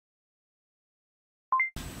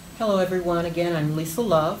Hello everyone, again I'm Lisa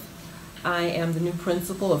Love. I am the new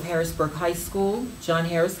principal of Harrisburg High School, John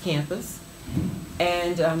Harris campus.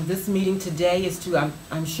 And this meeting today is to,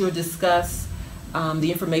 I'm sure, discuss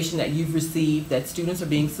the information that you've received that students are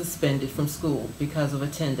being suspended from school because of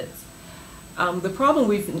attendance. The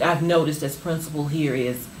problem I've noticed as principal here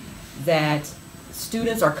is that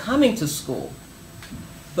students are coming to school,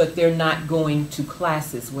 but they're not going to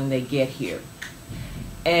classes when they get here.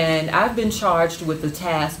 And I've been charged with the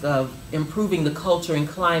task of improving the culture and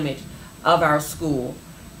climate of our school,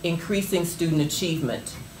 increasing student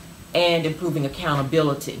achievement, and improving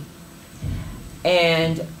accountability.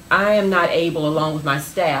 And I am not able, along with my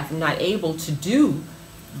staff, not able to do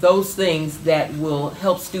those things that will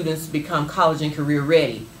help students become college and career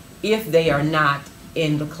ready if they are not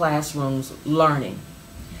in the classrooms learning.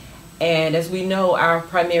 And as we know, our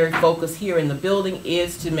primary focus here in the building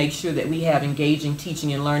is to make sure that we have engaging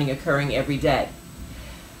teaching and learning occurring every day.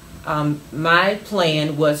 My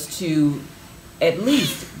plan was to at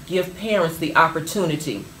least give parents the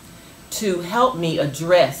opportunity to help me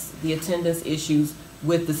address the attendance issues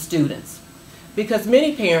with the students. Because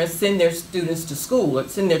many parents send their students to school, or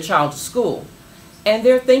send their child to school, and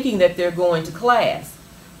they're thinking that they're going to class.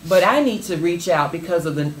 But I need to reach out because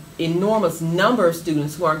of the enormous number of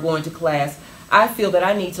students who aren't going to class. I feel that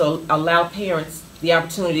I need to allow parents the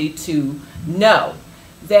opportunity to know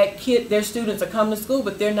that their students are coming to school,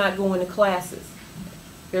 but they're not going to classes.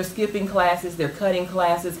 They're skipping classes, they're cutting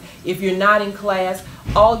classes. If you're not in class,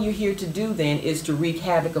 all you're here to do then is to wreak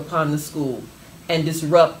havoc upon the school and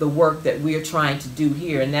disrupt the work that we're trying to do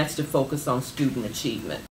here, and that's to focus on student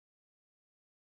achievement.